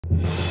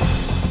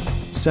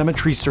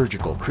Symmetry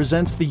Surgical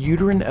presents the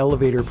Uterine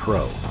ElevatOR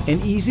Pro, an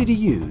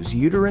easy-to-use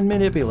uterine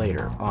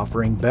manipulator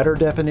offering better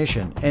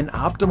definition and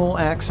optimal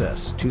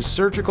access to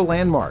surgical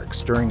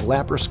landmarks during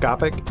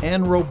laparoscopic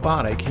and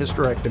robotic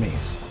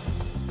hysterectomies.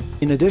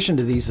 In addition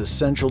to these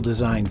essential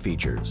design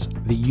features,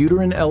 the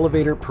Uterine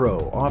ElevatOR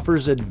Pro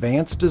offers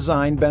advanced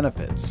design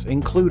benefits,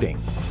 including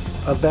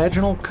a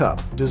vaginal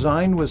cup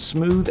designed with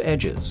smooth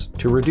edges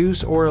to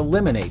reduce or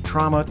eliminate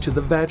trauma to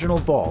the vaginal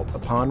vault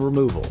upon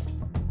removal,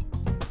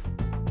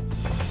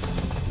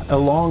 a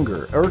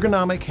longer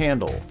ergonomic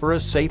handle for a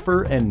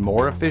safer and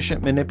more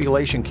efficient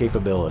manipulation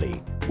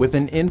capability with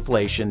an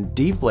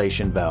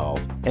inflation-deflation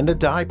valve and a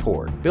dye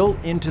port built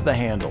into the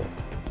handle,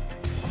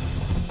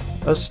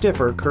 a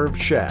stiffer curved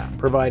shaft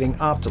providing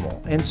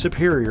optimal and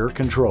superior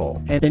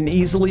control, and an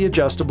easily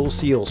adjustable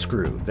seal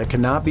screw that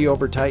cannot be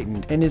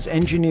over-tightened and is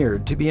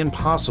engineered to be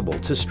impossible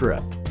to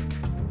strip.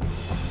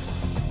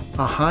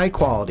 A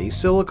high-quality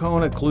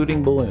silicone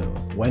occluding balloon,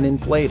 when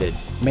inflated,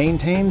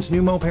 maintains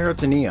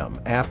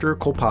pneumoperitoneum after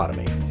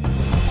colpotomy.